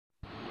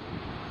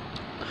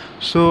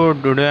So,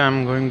 today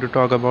I'm going to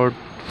talk about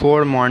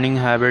four morning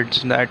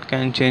habits that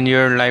can change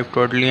your life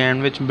totally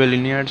and which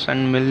billionaires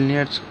and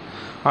millionaires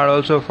are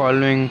also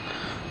following.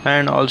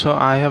 And also,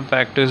 I have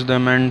practiced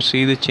them and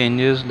see the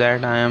changes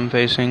that I am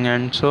facing.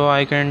 And so,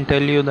 I can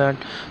tell you that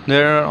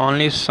there are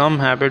only some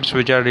habits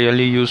which are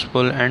really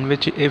useful and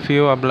which, if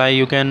you apply,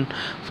 you can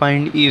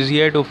find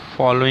easier to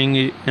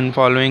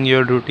following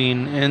your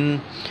routine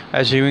in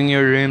achieving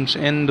your dreams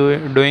in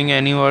doing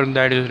any work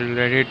that is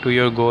related to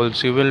your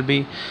goals. You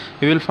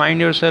will find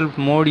yourself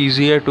more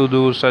easier to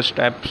do such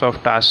types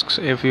of tasks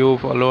if you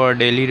follow a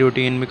daily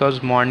routine,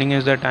 because morning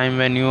is the time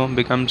when you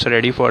becomes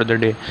ready for the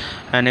day.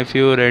 And if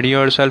you ready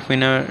yourself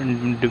in a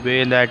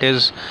way that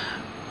is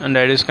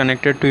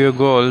connected to your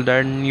goal,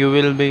 then you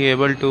will be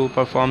able to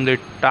perform the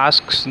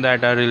tasks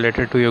that are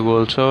related to your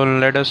goal. So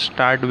let us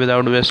start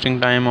without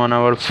wasting time on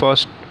our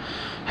first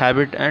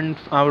habit. And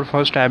our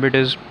first habit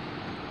is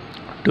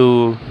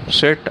to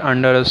sit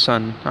under the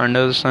sun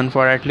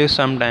for at least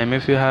some time.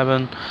 If you have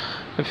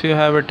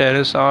a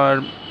terrace,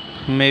 or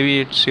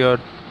maybe it's your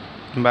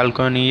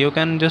balcony, you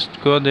can just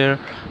go there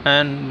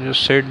and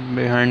just sit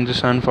behind the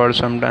sun for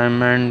some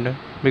time. And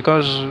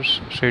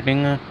because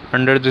sitting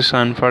under the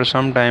sun for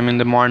some time in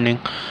the morning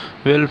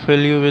will fill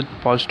you with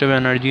positive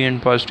energy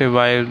and positive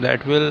vibes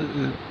that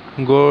will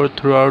go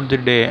throughout the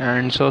day.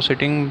 And so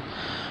sitting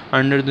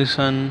under the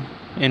sun,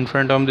 in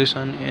front of the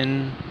sun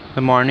in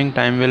the morning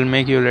time, will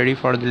make you ready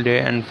for the day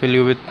and fill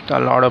you with a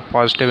lot of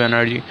positive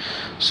energy.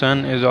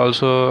 Sun is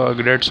also a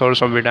great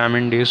source of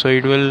vitamin D, so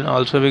it will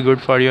also be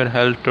good for your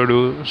health to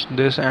do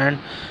this. And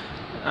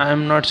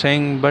I'm not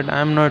saying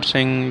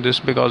this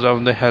because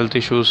of the health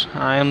issues.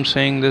 I am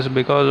saying this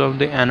because of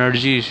the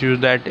energy issues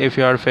that if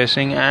you are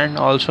facing, and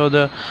also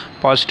the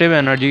positive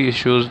energy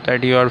issues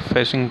that you are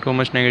facing too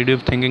much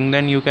negative thinking,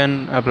 then you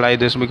can apply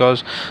this,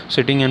 because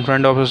sitting in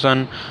front of a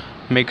sun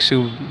makes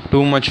you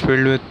too much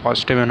filled with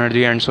positive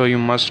energy. And so you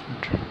must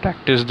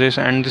practice this.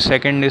 And the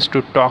second is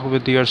to talk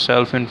with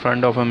yourself in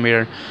front of a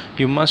mirror.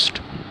 You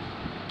must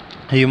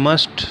you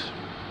must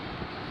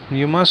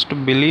you must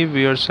believe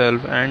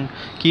yourself and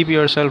keep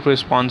yourself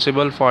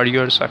responsible for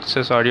your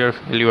success or your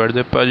failure.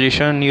 The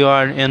position you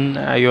are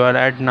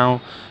at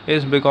now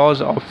is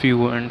because of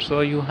you. And so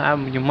you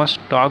must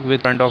talk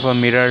with front of a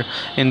mirror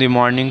in the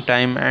morning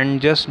time and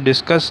just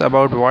discuss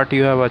about what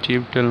you have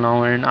achieved till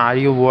now, and are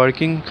you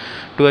working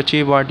to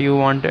achieve what you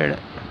wanted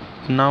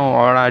now,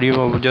 or are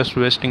you just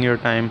wasting your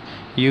time?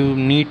 You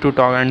need to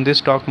talk, and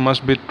this talk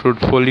must be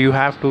truthful. You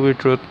have to be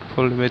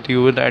truthful with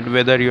you, that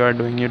whether you are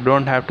doing, you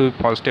don't have to be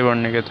positive or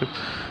negative.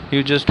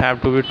 You just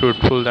have to be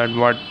truthful that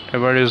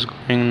whatever is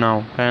going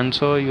now. And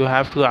so you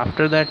have to,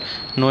 after that,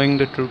 knowing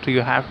the truth,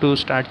 you have to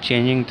start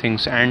changing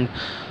things. And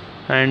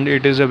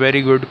it is a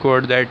very good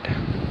quote that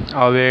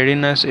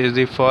awareness is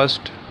the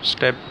first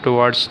step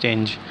towards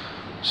change.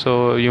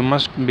 So you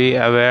must be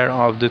aware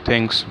of the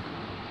things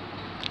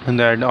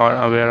that are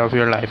aware of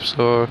your life.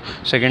 So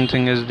second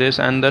thing is this.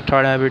 And the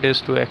third habit is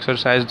to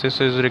exercise.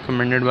 This is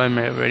recommended by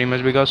me very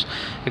much, because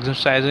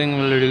exercising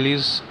will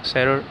release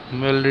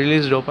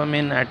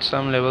dopamine at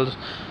some levels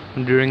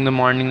during the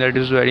morning. That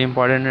is very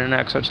important. And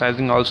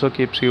exercising also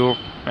keeps you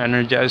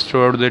energized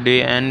throughout the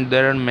day. And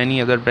there are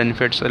many other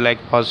benefits like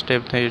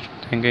positive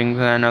thinking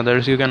and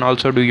others. You can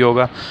also do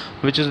yoga,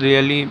 which is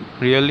really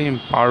really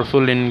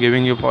powerful in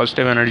giving you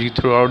positive energy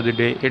throughout the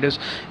day. It is,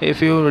 if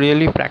you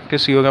really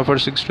practice yoga for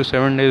 6 to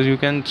 7 days, you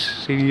can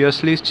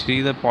seriously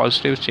see the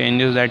positive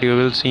changes that you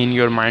will see in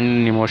your mind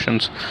and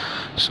emotions.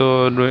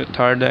 So the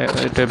third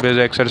tip is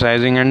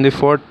exercising. And the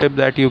fourth tip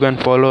that you can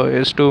follow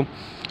is to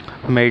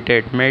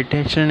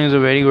meditation is a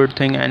very good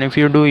thing. And if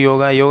you do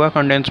yoga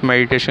contains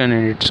meditation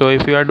in it. So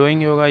if you are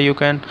doing yoga, you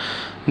can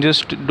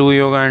just do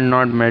yoga and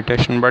not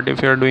meditation. But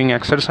if you are doing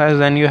exercise,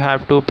 then you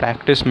have to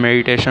practice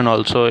meditation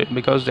also,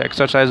 because the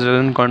exercise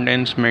doesn't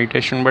contains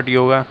meditation, but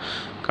yoga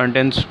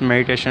contains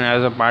meditation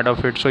as a part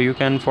of it. So you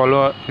can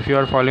follow, if you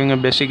are following a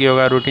basic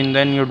yoga routine,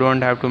 then you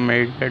don't have to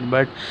meditate.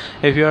 But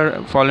if you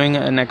are following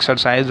an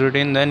exercise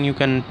routine, then you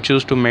can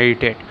choose to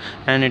meditate.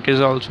 And it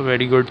is also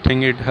very good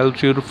thing. It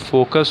helps you to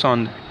focus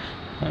on that.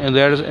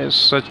 There is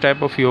such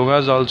type of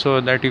yogas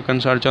also that you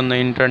can search on the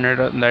internet,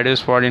 that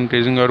is for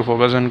increasing your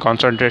focus and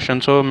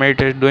concentration. So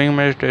doing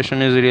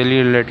meditation is really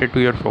related to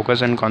your focus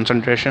and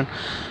concentration,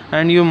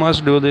 and you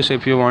must do this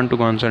if you want to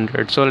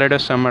concentrate. So let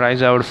us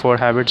summarize our four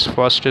habits.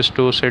 First is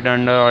to sit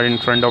under or in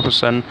front of a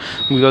sun,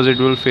 because it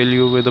will fill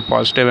you with a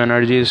positive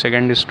energy.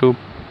 Second is to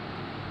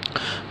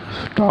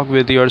talk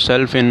with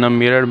yourself in a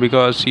mirror,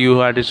 because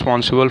you are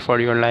responsible for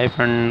your life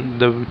and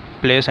the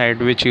place at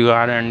which you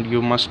are, and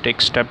you must take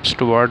steps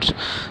towards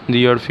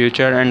your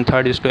future. And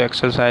third is to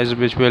exercise,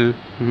 which will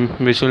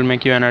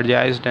make you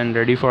energized and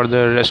ready for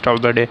the rest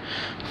of the day.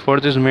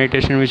 Fourth is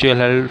meditation, which will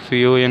help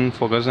you in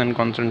focus and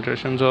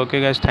concentration. So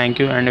okay guys, thank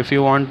you. And if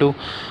you want to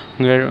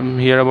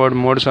hear about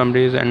more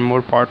summaries and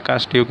more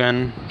podcasts, you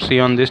can see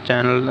on this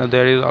channel.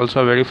 There is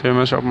also a very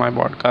famous of my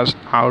podcast,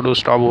 How to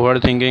Stop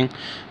Overthinking,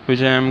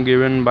 which I am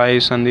given by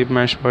Sandeep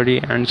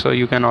Mashpuri, and so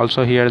you can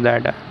also hear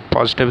that.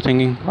 positive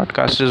thinking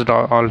podcast is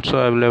also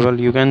available.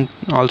 You can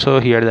also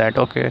hear that.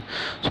 Okay,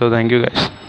 so thank you guys.